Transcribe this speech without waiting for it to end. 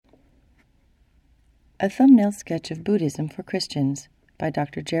A Thumbnail Sketch of Buddhism for Christians by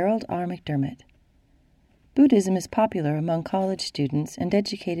Dr. Gerald R. McDermott. Buddhism is popular among college students and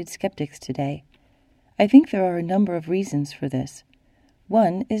educated skeptics today. I think there are a number of reasons for this.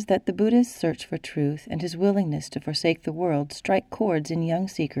 One is that the Buddha's search for truth and his willingness to forsake the world strike chords in young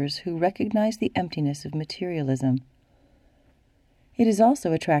seekers who recognize the emptiness of materialism. It is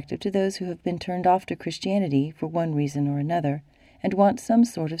also attractive to those who have been turned off to Christianity for one reason or another and want some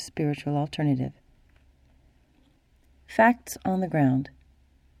sort of spiritual alternative. Facts on the ground.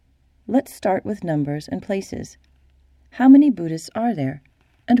 Let's start with numbers and places. How many Buddhists are there,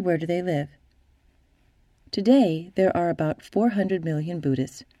 and where do they live? Today, there are about 400 million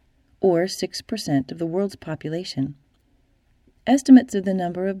Buddhists, or 6% of the world's population. Estimates of the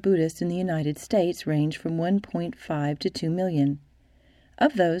number of Buddhists in the United States range from 1.5 to 2 million.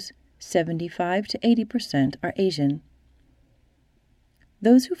 Of those, 75 to 80% are Asian.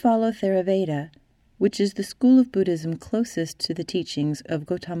 Those who follow Theravada, which is the school of Buddhism closest to the teachings of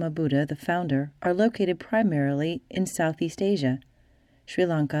Gautama Buddha, the founder, are located primarily in Southeast Asia, Sri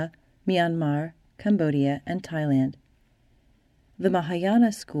Lanka, Myanmar, Cambodia, and Thailand. The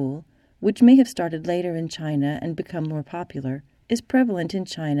Mahayana school, which may have started later in China and become more popular, is prevalent in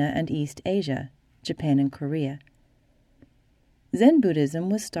China and East Asia, Japan and Korea. Zen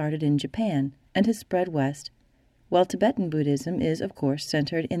Buddhism was started in Japan and has spread west, while Tibetan Buddhism is, of course,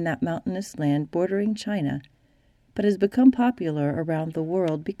 centered in that mountainous land bordering China, but has become popular around the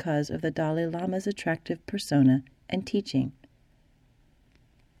world because of the Dalai Lama's attractive persona and teaching.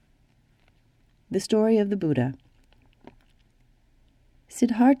 The story of the Buddha.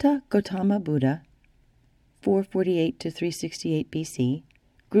 Siddhartha Gautama Buddha, 448 to 368 BC,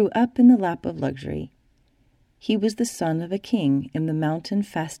 grew up in the lap of luxury. He was the son of a king in the mountain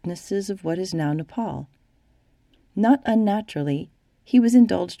fastnesses of what is now Nepal. Not unnaturally, he was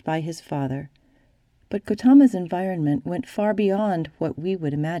indulged by his father, but Gautama's environment went far beyond what we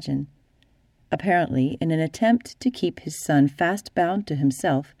would imagine. Apparently, in an attempt to keep his son fast bound to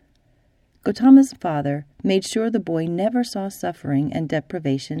himself, Gautama's father made sure the boy never saw suffering and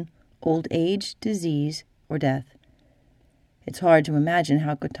deprivation, old age, disease, or death. It's hard to imagine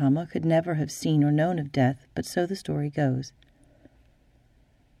how Gautama could never have seen or known of death, but so the story goes.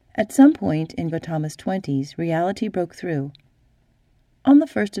 At some point in Gautama's 20s, reality broke through. On the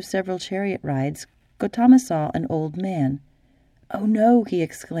first of several chariot rides, Gautama saw an old man. "Oh no," he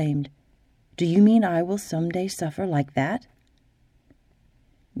exclaimed. "Do you mean I will someday suffer like that?"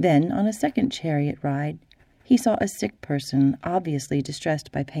 Then, on a second chariot ride, he saw a sick person, obviously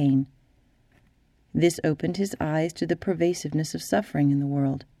distressed by pain. This opened his eyes to the pervasiveness of suffering in the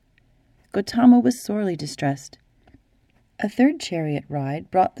world. Gautama was sorely distressed. A third chariot ride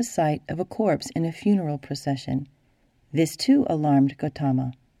brought the sight of a corpse in a funeral procession. This too alarmed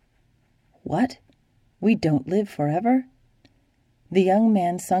Gautama. "What? We don't live forever?" The young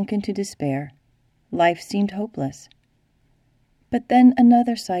man sunk into despair. Life seemed hopeless. But then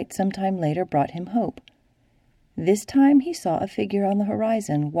another sight sometime later brought him hope. This time he saw a figure on the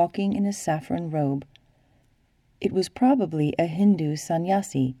horizon walking in a saffron robe. It was probably a Hindu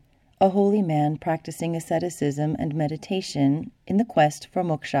sannyasi, a holy man practicing asceticism and meditation in the quest for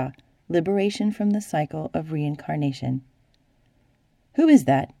moksha, liberation from the cycle of reincarnation. "Who is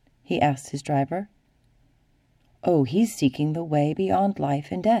that?" he asked his driver. "Oh, he's seeking the way beyond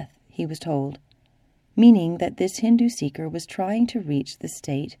life and death," he was told, meaning that this Hindu seeker was trying to reach the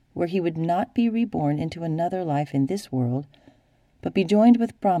state where he would not be reborn into another life in this world, but be joined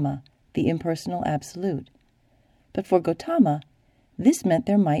with Brahma, the impersonal absolute. But for Gautama, this meant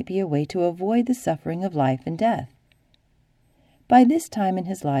there might be a way to avoid the suffering of life and death. By this time in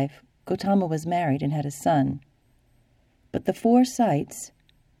his life, Gautama was married and had a son. But the four sights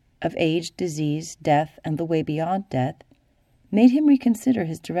of age, disease, death, and the way beyond death made him reconsider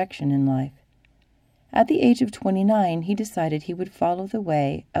his direction in life. At the age of 29, he decided he would follow the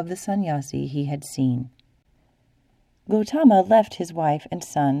way of the sannyasi he had seen. Gautama left his wife and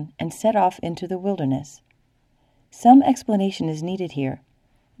son and set off into the wilderness. Some explanation is needed here.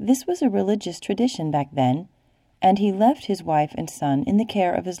 This was a religious tradition back then, and he left his wife and son in the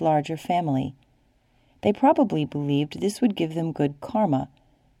care of his larger family. They probably believed this would give them good karma,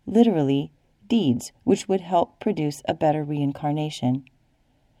 literally deeds which would help produce a better reincarnation.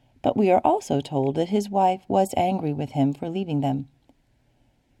 But we are also told that his wife was angry with him for leaving them.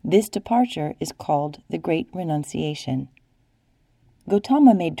 This departure is called the Great Renunciation.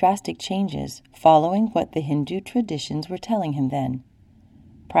 Gautama made drastic changes, following what the Hindu traditions were telling him then.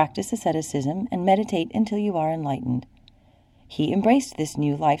 Practice asceticism and meditate until you are enlightened. He embraced this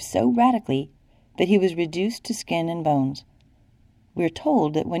new life so radically that he was reduced to skin and bones. We're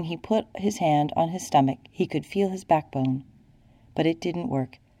told that when he put his hand on his stomach, he could feel his backbone. But it didn't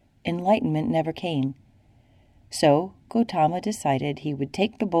work. Enlightenment never came. So Gautama decided he would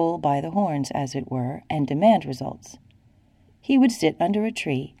take the bull by the horns, as it were, and demand results. He would sit under a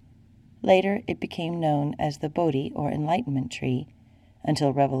tree. Later it became known as the Bodhi or enlightenment tree,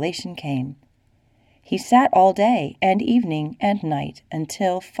 until revelation came. He sat all day and evening and night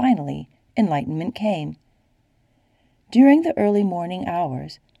until, finally, enlightenment came. During the early morning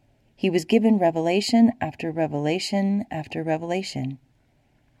hours, he was given revelation after revelation after revelation.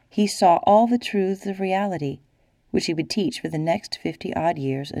 He saw all the truths of reality, which he would teach for the next 50-odd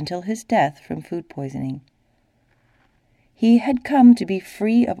years until his death from food poisoning. He had come to be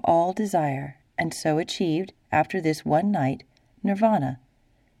free of all desire, and so achieved, after this one night, nirvana,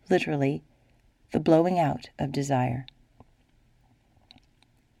 literally, the blowing out of desire.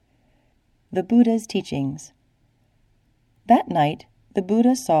 The Buddha's teachings. That night, the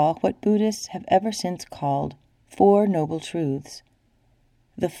Buddha saw what Buddhists have ever since called 4 noble truths.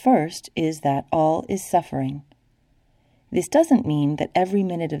 The first is that all is suffering. This doesn't mean that every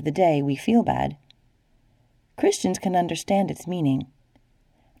minute of the day we feel bad. Christians can understand its meaning,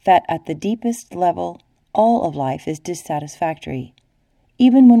 that at the deepest level, all of life is dissatisfactory.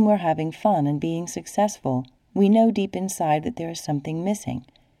 Even when we're having fun and being successful, we know deep inside that there is something missing,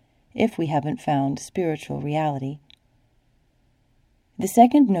 if we haven't found spiritual reality. The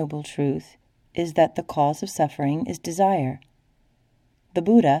second noble truth is that the cause of suffering is desire. The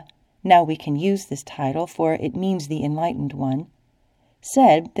Buddha, now we can use this title for it means the enlightened one,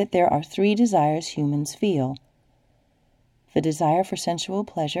 said that there are 3 desires humans feel: the desire for sensual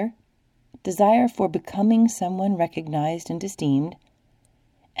pleasure, desire for becoming someone recognized and esteemed,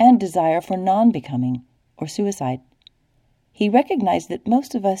 and desire for non-becoming, or suicide. He recognized that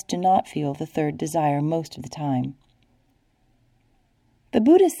most of us do not feel the third desire most of the time. The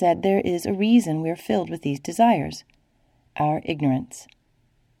Buddha said there is a reason we are filled with these desires: our ignorance.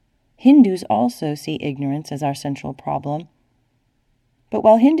 Hindus also see ignorance as our central problem. But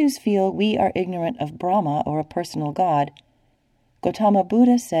while Hindus feel we are ignorant of Brahma or a personal God, Gautama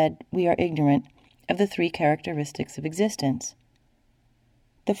Buddha said we are ignorant of the 3 characteristics of existence.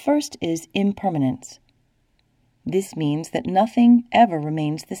 The first is impermanence. This means that nothing ever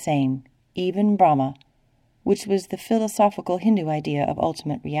remains the same, even Brahma, which was the philosophical Hindu idea of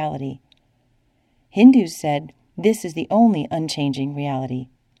ultimate reality. Hindus said this is the only unchanging reality,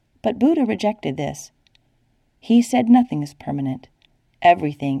 but Buddha rejected this. He said nothing is permanent.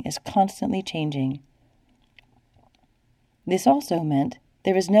 Everything is constantly changing. This also meant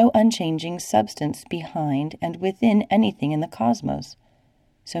there is no unchanging substance behind and within anything in the cosmos,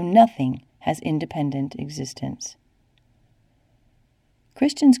 so nothing has independent existence.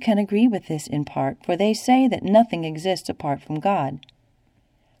 Christians can agree with this in part, for they say that nothing exists apart from God.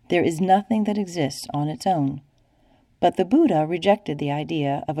 There is nothing that exists on its own. But the Buddha rejected the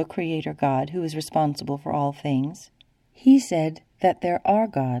idea of a creator God who is responsible for all things. He said that there are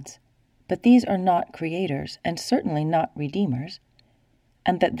gods, but these are not creators and certainly not redeemers,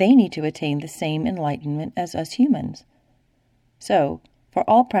 and that they need to attain the same enlightenment as us humans. So, for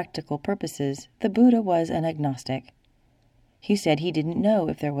all practical purposes, the Buddha was an agnostic. He said he didn't know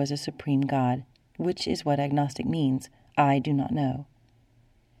if there was a supreme God, which is what agnostic means: I do not know.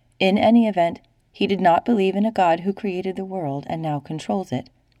 In any event, he did not believe in a God who created the world and now controls it.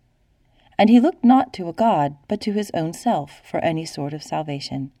 And he looked not to a God, but to his own self for any sort of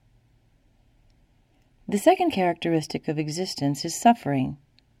salvation. The second characteristic of existence is suffering,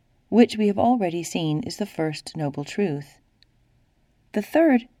 which we have already seen is the first noble truth. The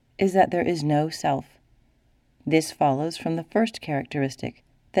third is that there is no self. This follows from the first characteristic,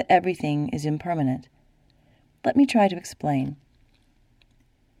 that everything is impermanent. Let me try to explain.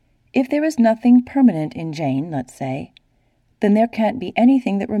 If there is nothing permanent in Jain, let's say, then there can't be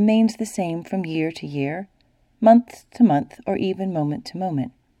anything that remains the same from year to year, month to month, or even moment to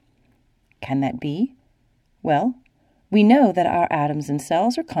moment. Can that be? Well, we know that our atoms and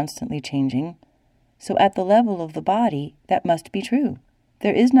cells are constantly changing, so at the level of the body, that must be true.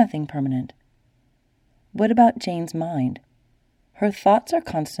 There is nothing permanent. What about Jane's mind? Her thoughts are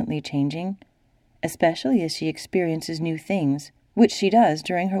constantly changing, especially as she experiences new things, which she does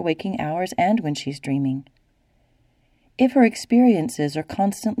during her waking hours and when she's dreaming. If her experiences are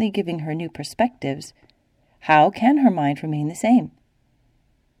constantly giving her new perspectives, how can her mind remain the same?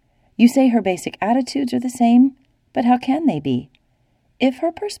 You say her basic attitudes are the same, but how can they be? If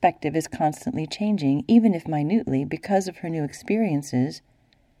her perspective is constantly changing, even if minutely, because of her new experiences,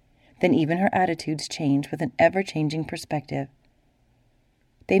 then even her attitudes change with an ever-changing perspective.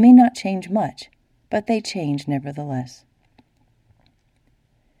 They may not change much, but they change nevertheless.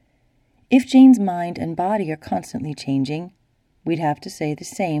 If Jane's mind and body are constantly changing, we'd have to say the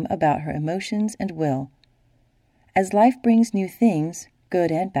same about her emotions and will. As life brings new things, good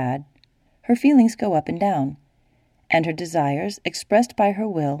and bad, her feelings go up and down, and her desires, expressed by her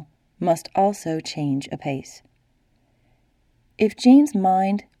will, must also change apace. If Jane's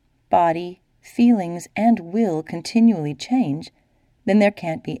mind, body, feelings, and will continually change, then there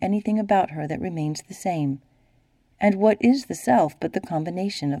can't be anything about her that remains the same. And what is the self but the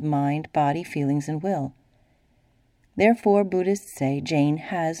combination of mind, body, feelings, and will? Therefore, Buddhists say Jane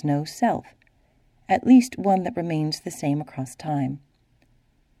has no self, at least one that remains the same across time.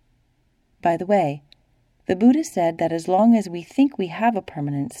 By the way, the Buddha said that as long as we think we have a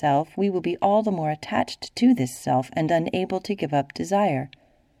permanent self, we will be all the more attached to this self and unable to give up desire,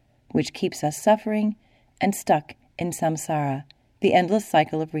 which keeps us suffering and stuck in samsara, the endless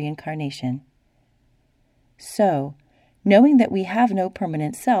cycle of reincarnation. So, knowing that we have no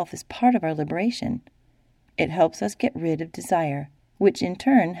permanent self is part of our liberation. It helps us get rid of desire, which in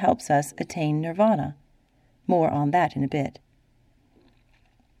turn helps us attain nirvana. More on that in a bit.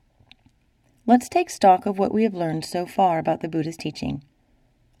 Let's take stock of what we have learned so far about the Buddha's teaching.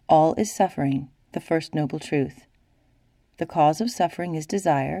 All is suffering, the first noble truth. The cause of suffering is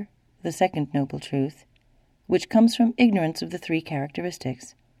desire, the second noble truth, which comes from ignorance of the three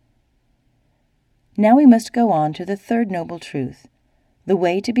characteristics. Now we must go on to the third noble truth. The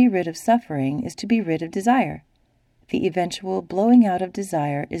way to be rid of suffering is to be rid of desire. The eventual blowing out of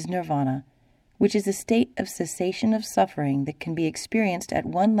desire is nirvana, which is a state of cessation of suffering that can be experienced at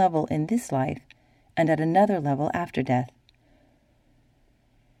one level in this life and at another level after death.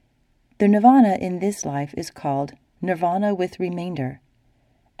 The nirvana in this life is called nirvana with remainder,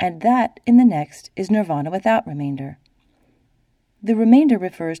 and that in the next is nirvana without remainder. The remainder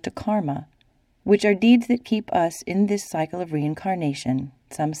refers to karma, which are deeds that keep us in this cycle of reincarnation,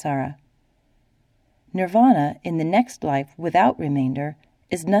 samsara. Nirvana in the next life without remainder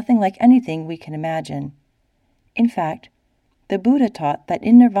is nothing like anything we can imagine. In fact, the Buddha taught that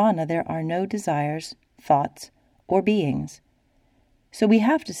in nirvana there are no desires, thoughts, or beings. So we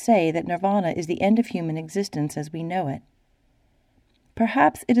have to say that nirvana is the end of human existence as we know it.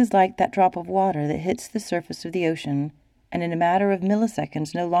 Perhaps it is like that drop of water that hits the surface of the ocean and in a matter of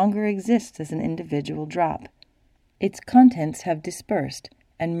milliseconds no longer exists as an individual drop. Its contents have dispersed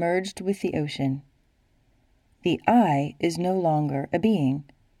and merged with the ocean. The I is no longer a being.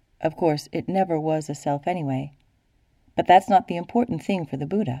 Of course, it never was a self anyway. But that's not the important thing for the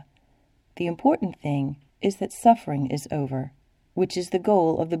Buddha. The important thing is that suffering is over, which is the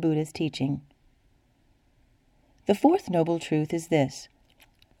goal of the Buddha's teaching. The fourth noble truth is this: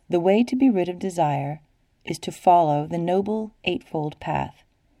 the way to be rid of desire is to follow the Noble Eightfold Path.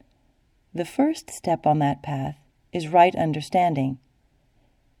 The first step on that path is right understanding.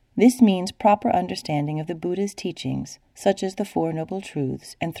 This means proper understanding of the Buddha's teachings, such as the Four Noble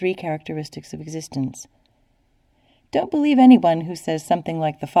Truths and three characteristics of existence. Don't believe anyone who says something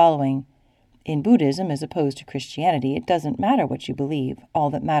like the following: in Buddhism, as opposed to Christianity, it doesn't matter what you believe,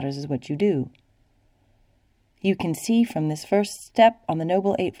 all that matters is what you do. You can see from this first step on the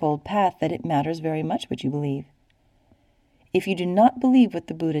Noble Eightfold Path that it matters very much what you believe. If you do not believe what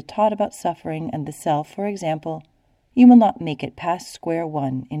the Buddha taught about suffering and the self, for example, you will not make it past square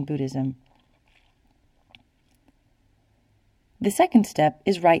one in Buddhism. The second step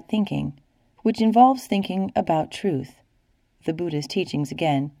is right thinking, which involves thinking about truth, the Buddha's teachings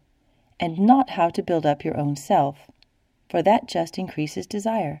again, and not how to build up your own self, for that just increases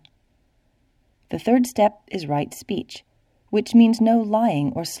desire. The third step is right speech, which means no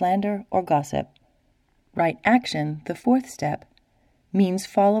lying or slander or gossip. Right action, the fourth step, means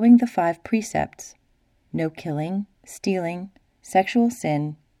following the 5 precepts: no killing, stealing, sexual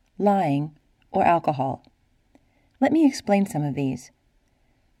sin, lying, or alcohol. Let me explain some of these.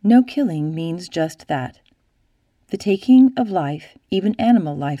 No killing means just that. The taking of life, even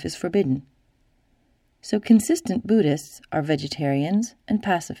animal life, is forbidden. So consistent Buddhists are vegetarians and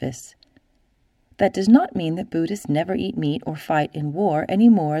pacifists. That does not mean that Buddhists never eat meat or fight in war any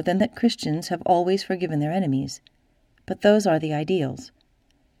more than that Christians have always forgiven their enemies. But those are the ideals.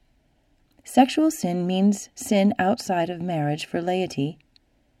 Sexual sin means sin outside of marriage for laity,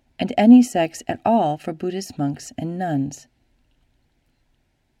 and any sex at all for Buddhist monks and nuns.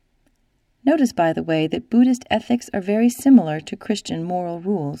 Notice, by the way, that Buddhist ethics are very similar to Christian moral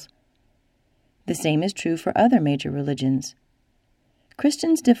rules. The same is true for other major religions.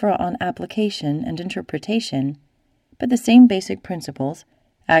 Christians differ on application and interpretation, but the same basic principles,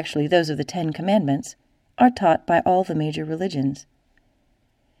 actually those of the 10 Commandments, are taught by all the major religions.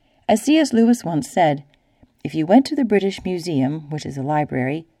 As C.S. Lewis once said, if you went to the British Museum, which is a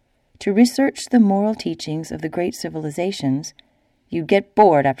library, to research the moral teachings of the great civilizations, you'd get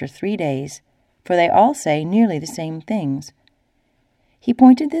bored after 3 days, for they all say nearly the same things. He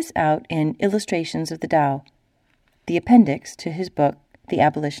pointed this out in Illustrations of the Tao, the appendix to his book, The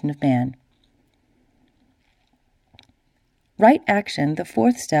Abolition of Man. Right action, the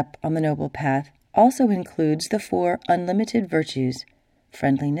fourth step on the Noble Path, also includes the 4 unlimited virtues: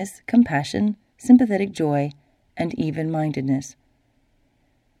 friendliness, compassion, sympathetic joy, and even-mindedness.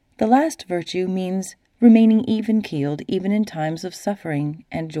 The last virtue means remaining even-keeled even in times of suffering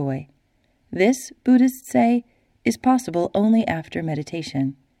and joy. This, Buddhists say, is possible only after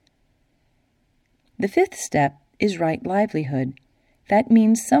meditation. The 5th step is right livelihood. That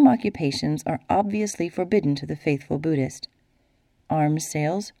means some occupations are obviously forbidden to the faithful Buddhist: arms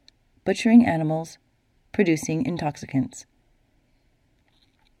sales, butchering animals, producing intoxicants.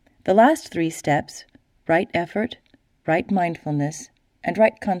 The last 3 steps, right effort, right mindfulness, and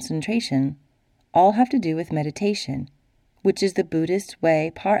right concentration, all have to do with meditation, which is the Buddhist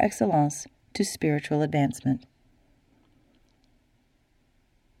way par excellence to spiritual advancement.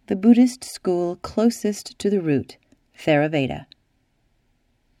 The Buddhist school closest to the root, Theravada.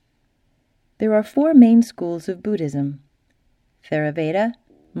 There are 4 main schools of Buddhism: Theravada,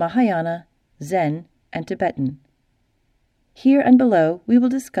 Mahayana, Zen, and Tibetan. Here and below we will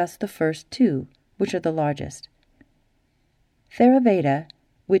discuss the first 2, which are the largest. Theravada,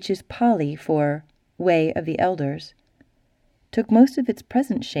 which is Pali for Way of the Elders, took most of its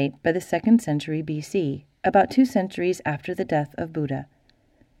present shape by the 2nd century BC, about 2 centuries after the death of Buddha.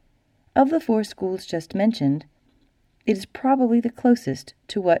 Of the 4 schools just mentioned, it is probably the closest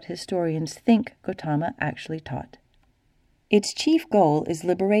to what historians think Gautama actually taught. Its chief goal is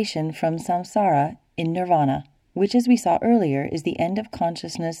liberation from samsara in nirvana, which, as we saw earlier, is the end of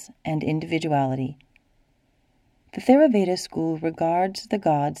consciousness and individuality. The Theravada school regards the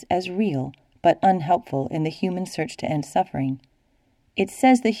gods as real but unhelpful in the human search to end suffering. It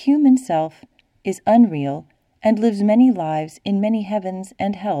says the human self is unreal and lives many lives in many heavens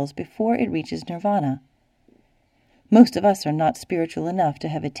and hells before it reaches nirvana. Most of us are not spiritual enough to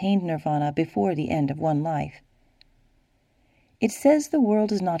have attained nirvana before the end of one life. It says the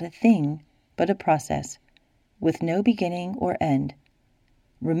world is not a thing, but a process, with no beginning or end.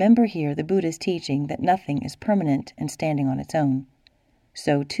 Remember here the Buddha's teaching that nothing is permanent and standing on its own.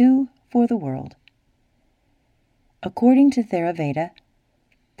 So too for the world. According to Theravada,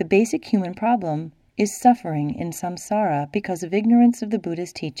 the basic human problem is suffering in samsara because of ignorance of the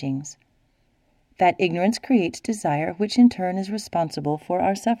Buddha's teachings. That ignorance creates desire, which in turn is responsible for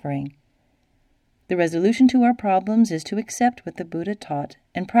our suffering. The resolution to our problems is to accept what the Buddha taught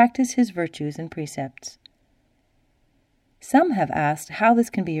and practice his virtues and precepts. Some have asked how this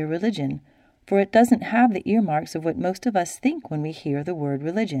can be a religion, for it doesn't have the earmarks of what most of us think when we hear the word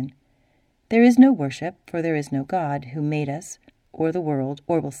religion. There is no worship, for there is no God who made us, or the world,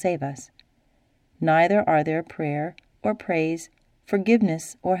 or will save us. Neither are there prayer or praise,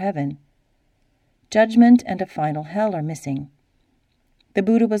 forgiveness or heaven. Judgment and a final hell are missing. The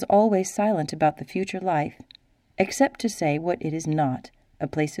Buddha was always silent about the future life, except to say what it is not, a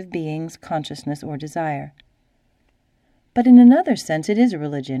place of beings, consciousness, or desire. But in another sense it is a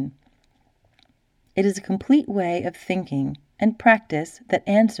religion. It is a complete way of thinking and practice that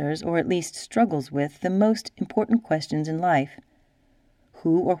answers, or at least struggles with, the most important questions in life.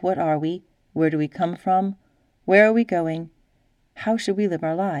 Who or what are we? Where do we come from? Where are we going? How should we live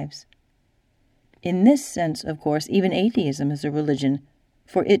our lives? In this sense, of course, even atheism is a religion,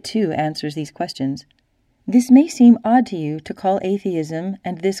 for it too answers these questions. This may seem odd to you to call atheism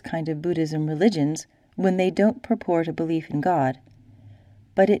and this kind of Buddhism religions when they don't purport a belief in God,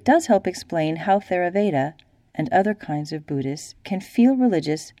 but it does help explain how Theravada and other kinds of Buddhists can feel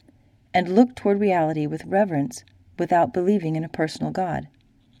religious and look toward reality with reverence without believing in a personal God.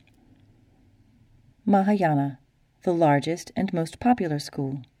 Mahayana, the largest and most popular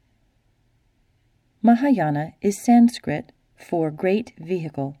school. Mahayana is Sanskrit for great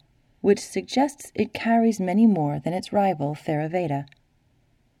vehicle, which suggests it carries many more than its rival Theravada.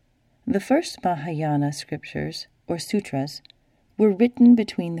 The first Mahayana scriptures, or sutras, were written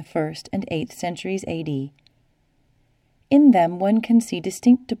between the 1st and 8th centuries AD. In them one can see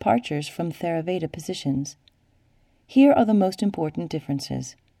distinct departures from Theravada positions. Here are the most important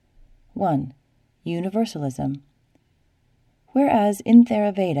differences. 1. Universalism. Whereas in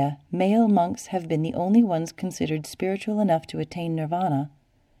Theravada, male monks have been the only ones considered spiritual enough to attain nirvana,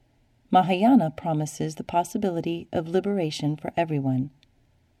 Mahayana promises the possibility of liberation for everyone.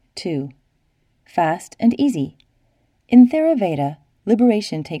 2. Fast and easy. In Theravada,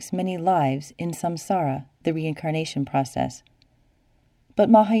 liberation takes many lives in samsara, the reincarnation process. But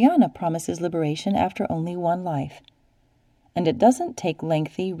Mahayana promises liberation after only one life. And it doesn't take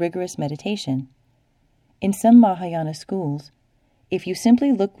lengthy, rigorous meditation. In some Mahayana schools, if you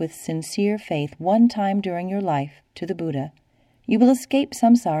simply look with sincere faith one time during your life to the Buddha, you will escape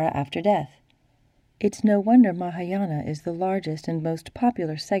samsara after death. It's no wonder Mahayana is the largest and most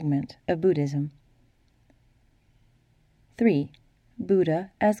popular segment of Buddhism. 3.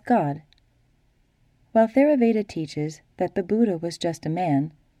 Buddha as God. While Theravada teaches that the Buddha was just a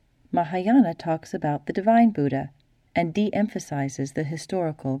man, Mahayana talks about the divine Buddha and de-emphasizes the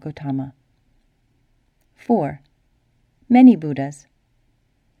historical Gautama. 4. Many Buddhas.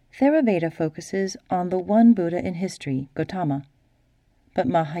 Theravada focuses on the one Buddha in history, Gautama, but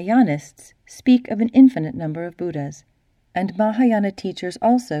Mahayanists speak of an infinite number of Buddhas, and Mahayana teachers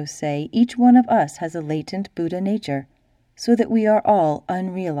also say each one of us has a latent Buddha nature, so that we are all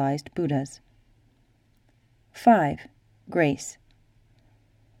unrealized Buddhas. 5. Grace.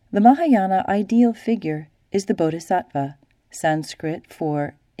 The Mahayana ideal figure is the Bodhisattva, Sanskrit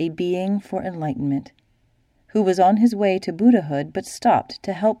for a being for enlightenment, who was on his way to Buddhahood but stopped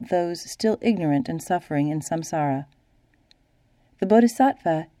to help those still ignorant and suffering in samsara. The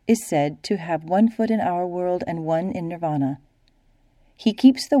Bodhisattva is said to have one foot in our world and one in nirvana. He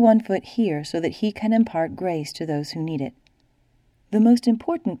keeps the one foot here so that he can impart grace to those who need it. The most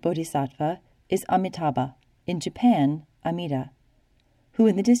important Bodhisattva is Amitabha, in Japan, Amida, who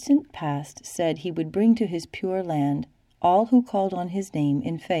in the distant past said he would bring to his pure land all who called on his name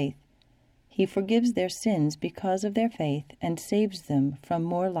in faith. He forgives their sins because of their faith and saves them from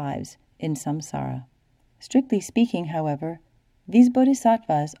more lives in samsara. Strictly speaking, however, these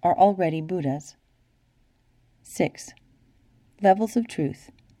bodhisattvas are already Buddhas. 6. Levels of truth.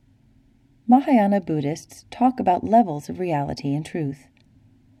 Mahayana Buddhists talk about levels of reality and truth.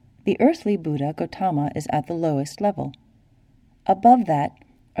 The earthly Buddha, Gautama, is at the lowest level. Above that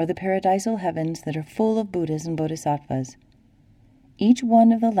are the paradisal heavens that are full of Buddhas and bodhisattvas. Each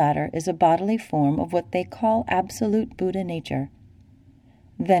one of the latter is a bodily form of what they call absolute Buddha nature.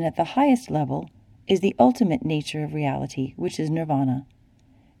 Then at the highest level is the ultimate nature of reality, which is nirvana.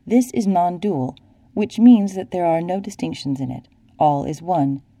 This is non-dual, which means that there are no distinctions in it. All is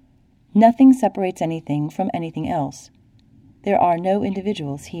one. Nothing separates anything from anything else. There are no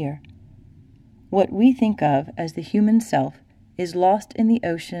individuals here. What we think of as the human self is lost in the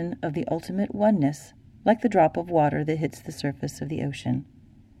ocean of the ultimate oneness, like the drop of water that hits the surface of the ocean.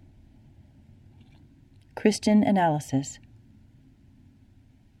 Christian analysis.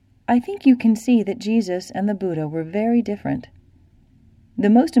 I think you can see that Jesus and the Buddha were very different.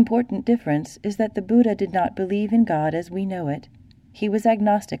 The most important difference is that the Buddha did not believe in God as we know it. He was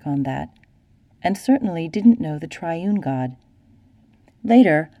agnostic on that, and certainly didn't know the triune God.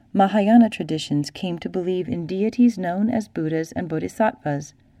 Later, Mahayana traditions came to believe in deities known as Buddhas and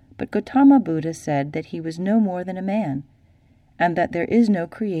Bodhisattvas, but Gautama Buddha said that he was no more than a man, and that there is no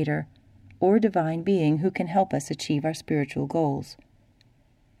creator or divine being who can help us achieve our spiritual goals.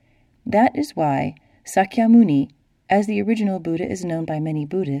 That is why Sakyamuni, as the original Buddha is known by many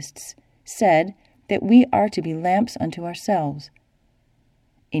Buddhists, said that we are to be lamps unto ourselves.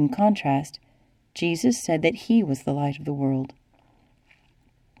 In contrast, Jesus said that he was the light of the world.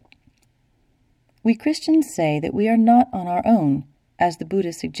 We Christians say that we are not on our own, as the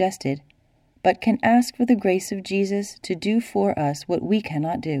Buddha suggested, but can ask for the grace of Jesus to do for us what we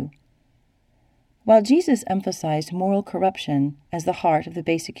cannot do. While Jesus emphasized moral corruption as the heart of the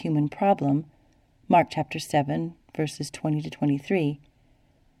basic human problem, Mark chapter 7, verses 20 to 23,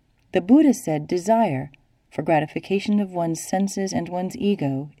 the Buddha said desire for gratification of one's senses and one's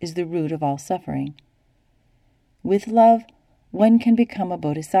ego is the root of all suffering. With love, one can become a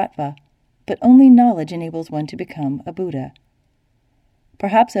bodhisattva, but only knowledge enables one to become a Buddha.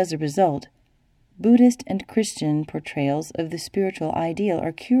 Perhaps as a result, Buddhist and Christian portrayals of the spiritual ideal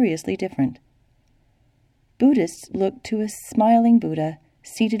are curiously different. Buddhists look to a smiling Buddha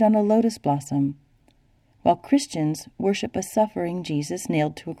seated on a lotus blossom, while Christians worship a suffering Jesus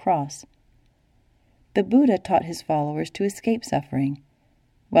nailed to a cross. The Buddha taught his followers to escape suffering,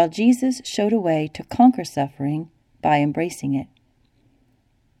 while Jesus showed a way to conquer suffering by embracing it.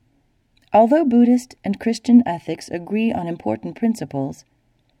 Although Buddhist and Christian ethics agree on important principles,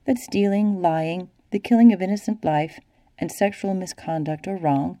 that stealing, lying, the killing of innocent life, and sexual misconduct are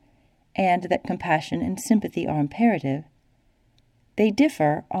wrong, and that compassion and sympathy are imperative, they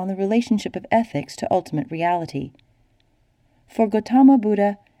differ on the relationship of ethics to ultimate reality. For Gautama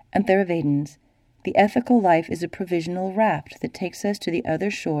Buddha and Theravadins, the ethical life is a provisional raft that takes us to the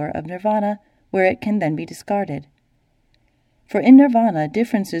other shore of nirvana, where it can then be discarded. For in nirvana,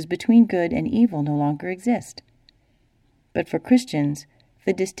 differences between good and evil no longer exist. But for Christians,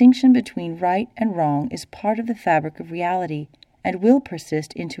 the distinction between right and wrong is part of the fabric of reality and will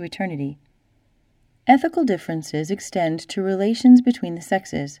persist into eternity. Ethical differences extend to relations between the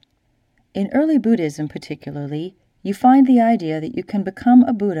sexes. In early Buddhism particularly, you find the idea that you can become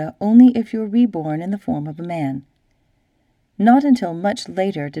a Buddha only if you're reborn in the form of a man. Not until much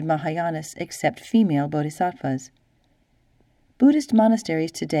later did Mahayanas accept female bodhisattvas. Buddhist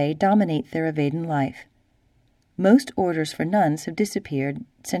monasteries today dominate Theravada life. Most orders for nuns have disappeared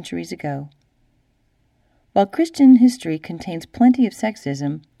centuries ago. While Christian history contains plenty of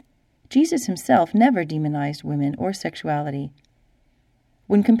sexism, Jesus himself never demonized women or sexuality.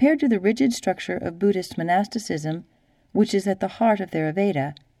 When compared to the rigid structure of Buddhist monasticism, which is at the heart of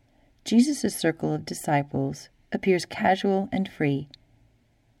Theravada, Jesus' circle of disciples appears casual and free.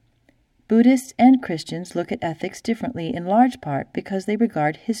 Buddhists and Christians look at ethics differently in large part because they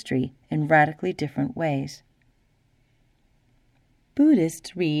regard history in radically different ways.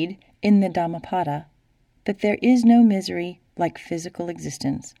 Buddhists read in the Dhammapada that there is no misery like physical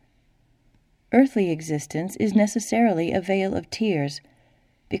existence. Earthly existence is necessarily a vale of tears,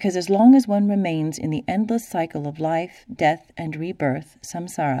 because as long as one remains in the endless cycle of life, death, and rebirth,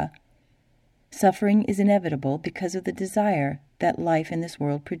 samsara, suffering is inevitable because of the desire that life in this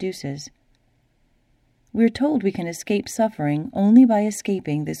world produces. We are told we can escape suffering only by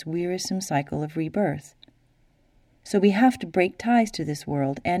escaping this wearisome cycle of rebirth. So we have to break ties to this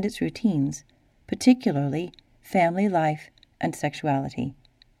world and its routines, particularly family life and sexuality.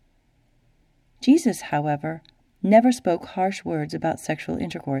 Jesus, however, never spoke harsh words about sexual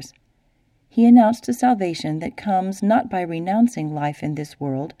intercourse. He announced a salvation that comes not by renouncing life in this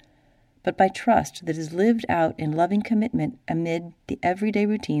world, but by trust that is lived out in loving commitment amid the everyday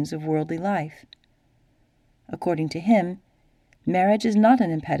routines of worldly life. According to him, marriage is not an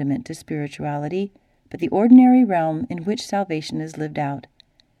impediment to spirituality, but the ordinary realm in which salvation is lived out.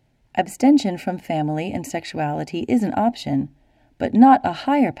 Abstention from family and sexuality is an option, but not a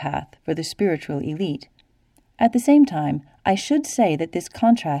higher path for the spiritual elite. At the same time, I should say that this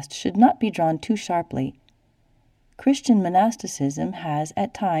contrast should not be drawn too sharply. Christian monasticism has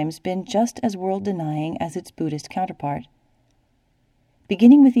at times been just as world-denying as its Buddhist counterpart.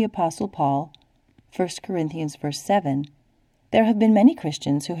 Beginning with the Apostle Paul, 1 Corinthians verse 7, there have been many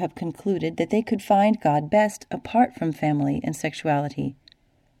Christians who have concluded that they could find God best apart from family and sexuality.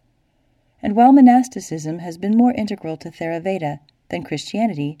 And while monasticism has been more integral to Theravada than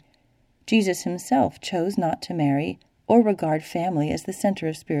Christianity, Jesus himself chose not to marry or regard family as the center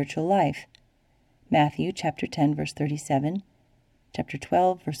of spiritual life. Matthew chapter 10 verse 37, chapter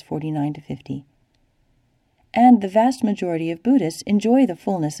 12 verse 49 to 50. And the vast majority of Buddhists enjoy the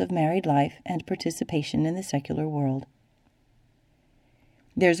fullness of married life and participation in the secular world.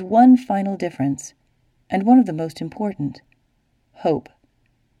 There's one final difference, and one of the most important: hope.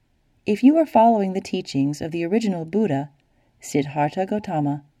 If you are following the teachings of the original Buddha, Siddhartha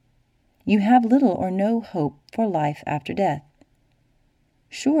Gautama, you have little or no hope for life after death.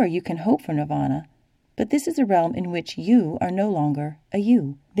 Sure, you can hope for nirvana, but this is a realm in which you are no longer a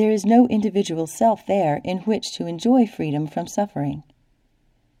you. There is no individual self there in which to enjoy freedom from suffering.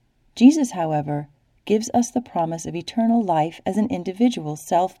 Jesus, however, gives us the promise of eternal life as an individual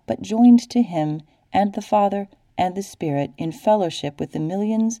self, but joined to him and the Father and the Spirit in fellowship with the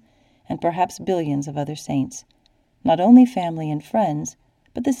millions and perhaps billions of other saints, not only family and friends,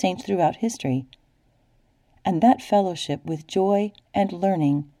 but the saints throughout history. And that fellowship with joy and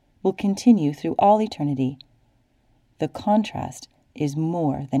learning will continue through all eternity. The contrast is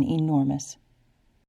more than enormous.